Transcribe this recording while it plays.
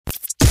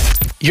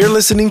You're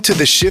listening to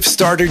the Shift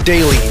Starter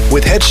Daily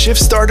with head shift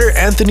starter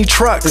Anthony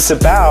Trucks. It's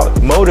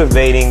about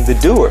motivating the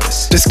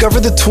doers. Discover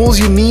the tools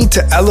you need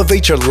to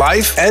elevate your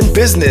life and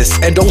business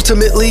and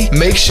ultimately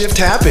make shift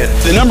happen.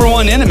 The number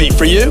one enemy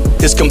for you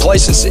is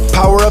complacency.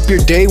 Power up your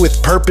day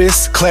with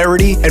purpose,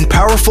 clarity, and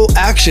powerful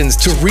actions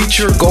to reach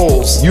your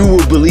goals. You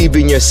will believe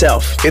in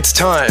yourself. It's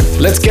time.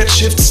 Let's get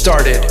shift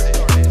started.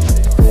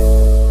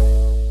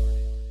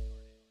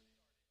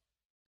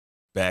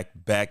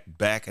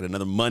 Back at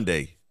another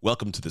Monday.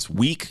 Welcome to this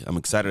week. I'm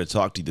excited to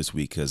talk to you this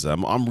week because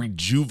I'm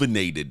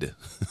rejuvenated.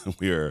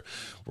 We're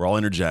all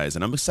energized,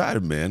 and I'm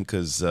excited, man,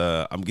 because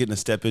I'm getting to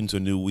step into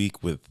a new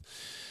week with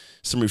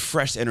some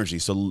refreshed energy.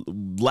 So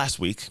last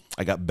week,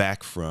 I got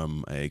back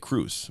from a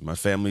cruise. My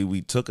family,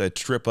 we took a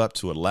trip up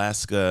to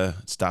Alaska,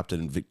 stopped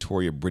in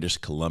Victoria, British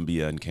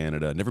Columbia in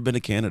Canada. Never been to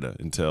Canada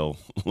until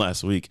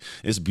last week.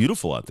 It's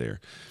beautiful out there.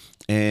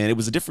 And it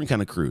was a different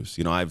kind of cruise.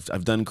 You know,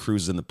 I've done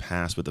cruises in the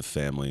past with the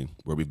family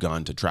where we've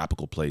gone to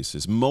tropical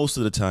places. Most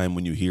of the time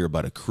when you hear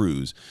about a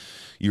cruise,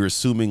 you're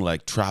assuming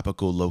like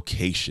tropical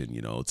location,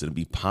 you know, it's going to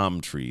be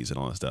palm trees and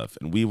all that stuff.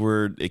 And we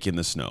were in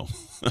the snow.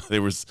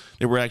 There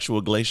were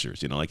actual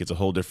glaciers, you know, like it's a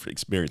whole different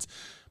experience.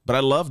 But I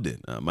loved it.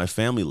 My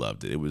family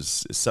loved it.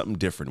 It's something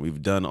different.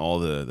 We've done all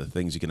the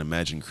things you can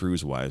imagine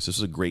cruise-wise. This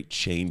was a great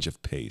change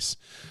of pace.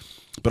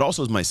 But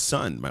also as my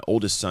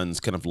oldest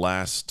son's kind of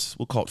last,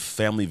 we'll call it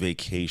family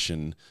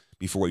vacation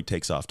before he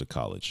takes off to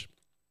college.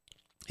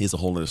 He has a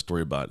whole other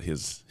story about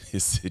his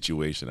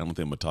situation. I don't think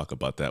I'm going to talk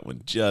about that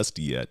one just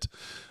yet.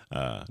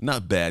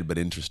 Not bad, but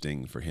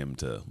interesting for him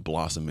to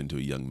blossom into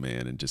a young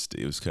man, and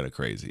it was kind of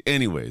crazy.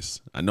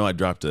 Anyways, I know I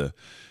dropped a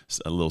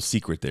little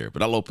secret there,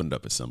 but I'll open it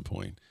up at some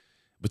point.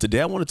 But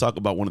today I want to talk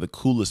about one of the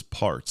coolest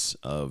parts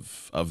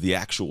of the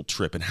actual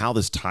trip and how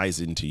this ties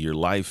into your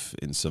life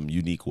in some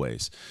unique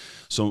ways.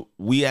 So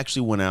we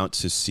actually went out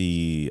to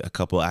see a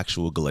couple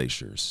actual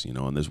glaciers, you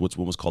know, and there's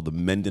one was called the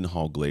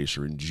Mendenhall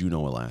Glacier in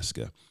Juneau,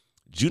 Alaska.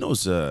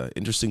 Juneau's an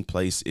interesting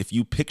place. If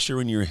you picture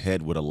in your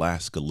head what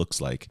Alaska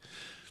looks like,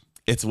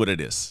 it's what it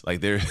is.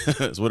 Like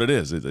it's what it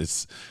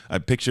is. I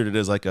pictured it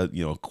as like a,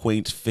 you know,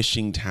 quaint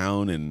fishing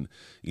town and,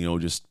 you know,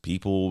 just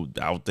people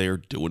out there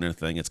doing their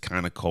thing. It's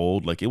kind of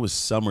cold. Like it was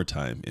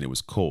summertime and it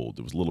was cold.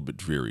 It was a little bit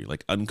dreary,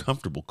 like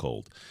uncomfortable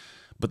cold.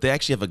 But they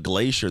actually have a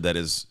glacier that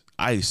is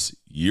ice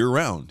year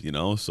round, you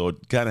know, so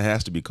it kind of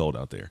has to be cold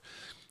out there.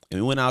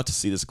 And we went out to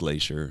see this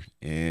glacier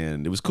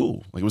and it was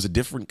cool. Like it was a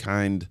different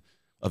kind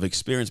of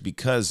experience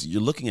because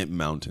you're looking at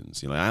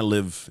mountains. You know, I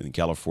live in the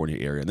California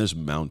area and there's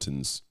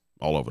mountains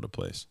all over the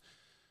place,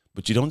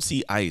 but you don't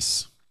see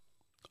ice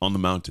on the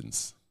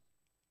mountains.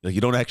 Like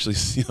you don't actually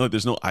see, you know,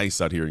 there's no ice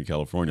out here in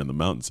California on the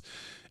mountains.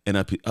 And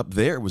up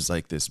there was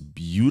like this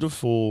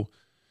beautiful,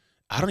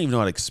 I don't even know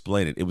how to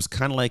explain it. It was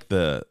kind of like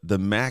the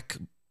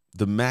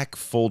Mac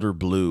folder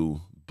blue,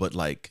 but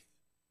like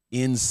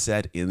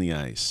inset in the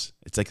ice.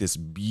 It's like this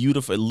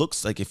beautiful, it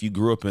looks like if you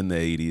grew up in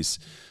the 80s,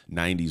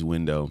 90s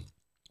window,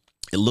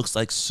 it looks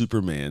like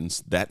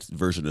Superman's, that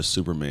version of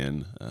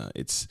Superman.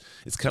 It's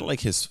kind of like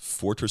his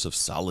Fortress of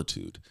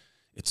Solitude.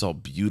 It's all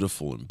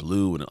beautiful and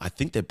blue. And I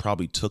think they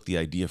probably took the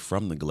idea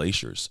from the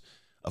glaciers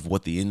of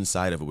what the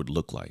inside of it would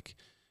look like.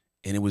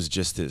 And it was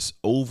just this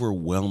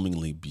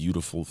overwhelmingly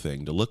beautiful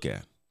thing to look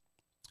at.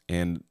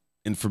 And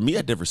for me,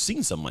 I'd never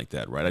seen something like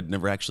that, right? I'd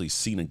never actually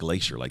seen a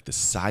glacier, like the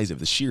size of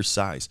the sheer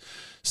size.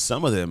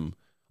 Some of them,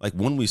 like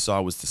one we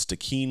saw was the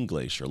Stikine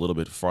Glacier, a little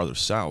bit farther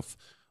south.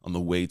 On the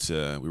way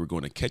we were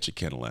going to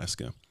Ketchikan,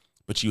 Alaska.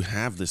 But you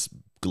have this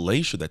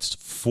glacier that's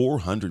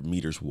 400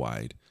 meters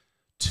wide,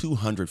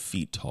 200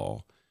 feet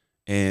tall,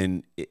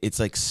 and it's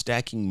like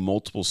stacking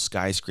multiple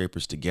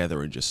skyscrapers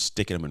together and just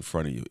sticking them in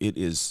front of you. It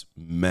is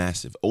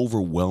massive,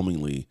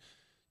 overwhelmingly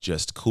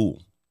just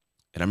cool.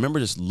 And I remember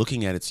just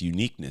looking at its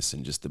uniqueness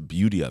and just the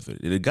beauty of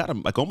it. And it got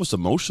like almost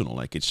emotional,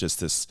 like it's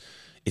just this,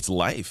 it's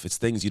life. It's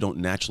things you don't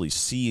naturally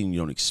see and you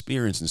don't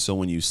experience. And so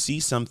when you see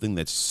something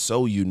that's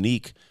so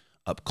unique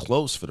up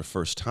close for the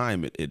first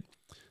time, it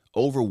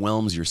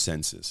overwhelms your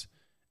senses.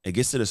 It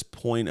gets to this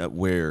point at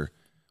where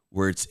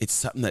it's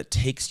something that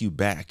takes you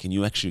back and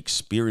you actually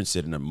experience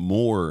it in a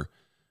more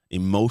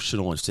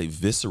emotional and say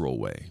visceral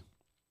way.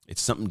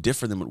 It's something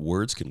different than what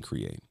words can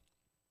create.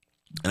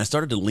 And I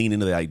started to lean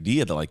into the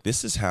idea that like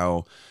this is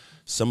how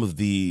some of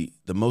the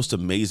most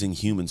amazing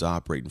humans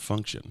operate and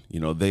function. You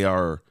know, they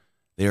are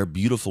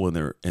beautiful in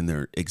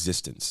their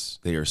existence.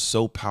 They are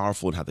so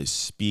powerful in how they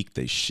speak,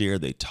 they share,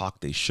 they talk,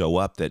 they show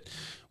up, that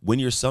when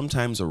you're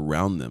sometimes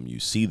around them, you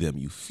see them,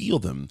 you feel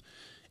them,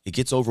 it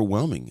gets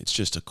overwhelming. It's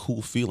just a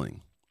cool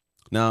feeling.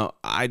 Now,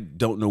 I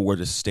don't know where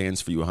this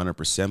stands for you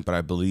 100%, but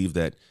I believe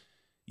that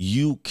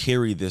you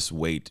carry this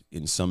weight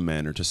in some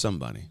manner to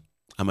somebody.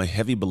 I'm a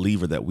heavy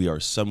believer that we are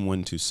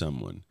someone to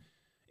someone.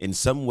 In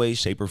some way,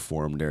 shape, or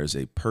form, there's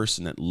a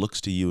person that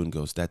looks to you and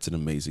goes, that's an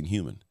amazing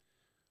human.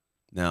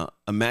 Now,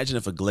 imagine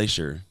if a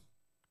glacier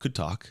could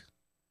talk.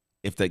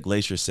 If that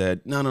glacier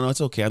said, no, it's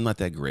okay. I'm not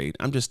that great.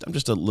 I'm just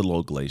a little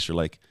old glacier.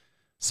 Like,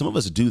 Some of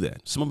us do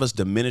that. Some of us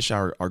diminish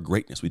our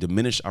greatness. We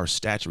diminish our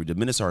stature. We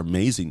diminish our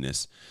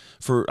amazingness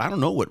for I don't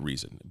know what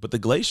reason. But the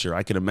glacier,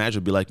 I can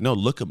imagine, would be like, no,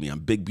 look at me. I'm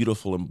big,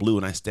 beautiful, and blue,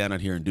 and I stand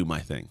out here and do my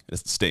thing.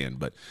 That's the stand.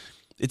 But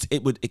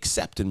it would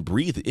accept and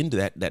breathe into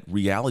that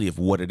reality of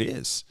what it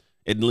is.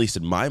 At least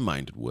in my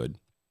mind, it would.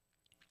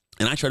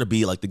 And I try to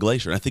be like the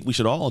glacier. And I think we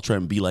should all try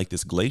and be like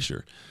this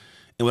glacier.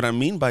 And what I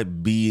mean by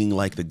being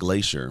like the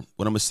glacier,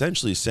 what I'm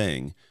essentially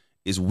saying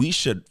is we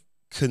should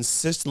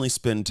consistently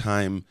spend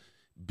time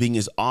being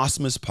as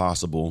awesome as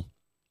possible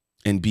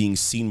and being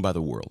seen by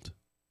the world.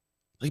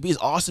 Like, be as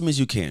awesome as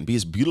you can, be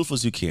as beautiful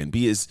as you can,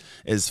 be as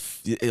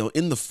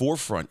in the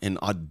forefront and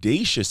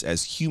audacious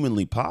as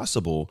humanly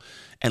possible,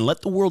 and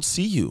let the world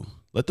see you.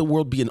 Let the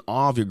world be in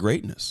awe of your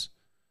greatness.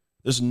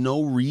 There's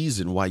no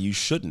reason why you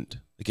shouldn't.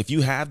 Like, if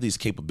you have these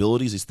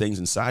capabilities, these things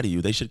inside of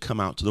you, they should come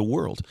out to the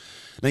world.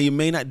 Now, you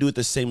may not do it at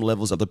the same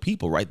level as other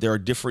people, right? There are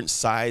different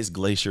size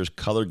glaciers,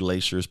 color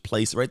glaciers,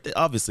 place, right?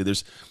 Obviously,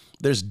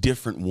 there's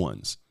different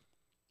ones.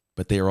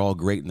 But they are all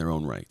great in their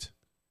own right.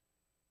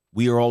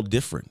 We are all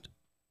different,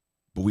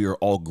 but we are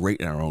all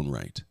great in our own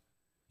right.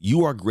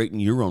 You are great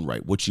in your own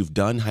right, what you've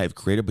done, how you've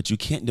created, but you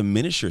can't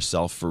diminish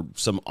yourself for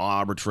some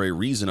arbitrary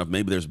reason of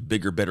maybe there's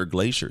bigger, better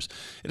glaciers.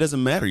 It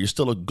doesn't matter. You're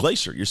still a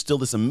glacier. You're still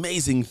this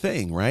amazing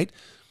thing, right?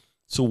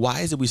 So why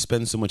is it we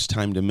spend so much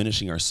time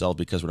diminishing ourselves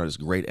because we're not as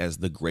great as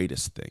the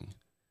greatest thing?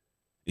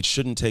 It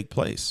shouldn't take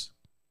place.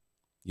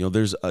 You know,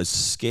 there's a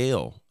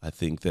scale, I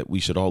think, that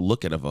we should all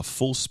look at of a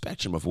full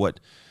spectrum of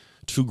what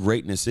true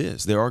greatness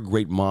is. There are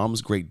great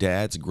moms, great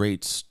dads,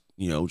 great,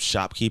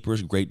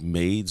 shopkeepers, great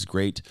maids,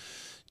 great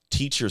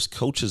teachers,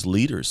 coaches,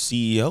 leaders,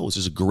 CEOs.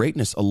 There's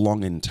greatness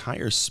along an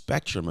entire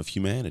spectrum of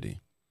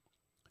humanity.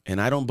 And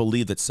I don't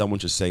believe that someone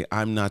should say,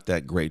 I'm not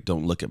that great,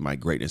 don't look at my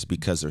greatness,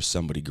 because there's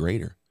somebody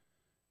greater.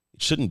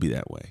 It shouldn't be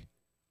that way.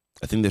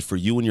 I think that for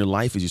you in your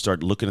life, as you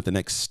start looking at the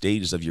next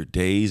stages of your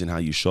days and how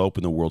you show up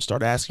in the world,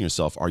 start asking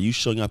yourself, are you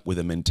showing up with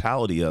a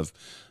mentality of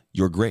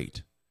you're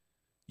great?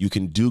 You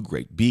can do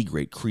great, be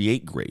great,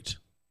 create great.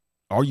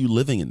 Are you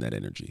living in that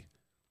energy?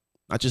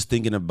 Not just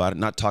thinking about it,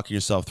 not talking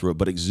yourself through it,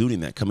 but exuding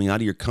that, coming out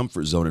of your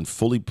comfort zone and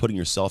fully putting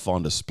yourself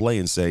on display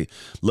and say,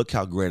 look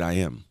how great I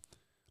am.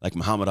 Like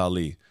Muhammad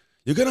Ali,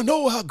 you're going to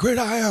know how great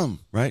I am,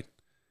 right?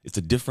 It's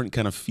a different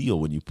kind of feel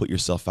when you put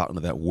yourself out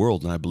into that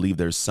world. And I believe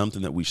there's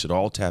something that we should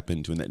all tap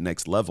into in that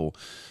next level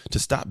to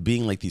stop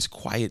being like these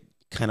quiet,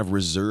 kind of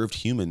reserved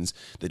humans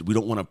that we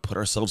don't want to put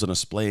ourselves on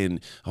display and,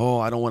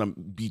 I don't want to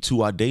be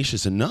too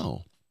audacious. And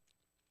no.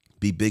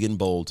 Be big and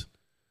bold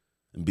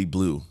and be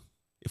blue,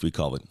 if we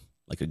call it,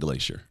 like a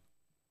glacier.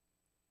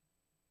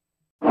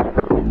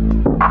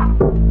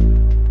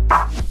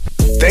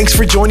 Thanks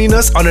for joining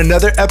us on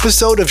another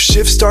episode of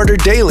Shift Starter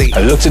Daily. I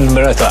looked in the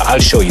mirror, I thought, I'll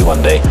show you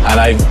one day, and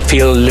I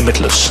feel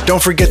limitless.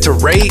 Don't forget to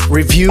rate,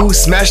 review,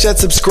 smash that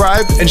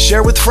subscribe, and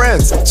share with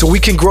friends so we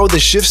can grow the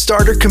Shift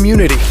Starter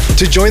community.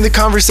 To join the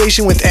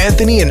conversation with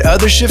Anthony and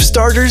other Shift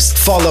Starters,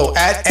 follow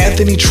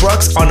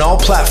 @AnthonyTrucks on all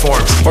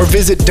platforms or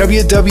visit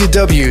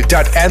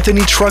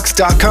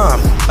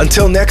www.anthonytrucks.com.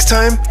 Until next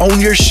time, own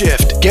your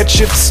shift, get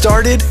shift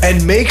started,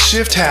 and make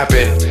shift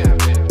happen.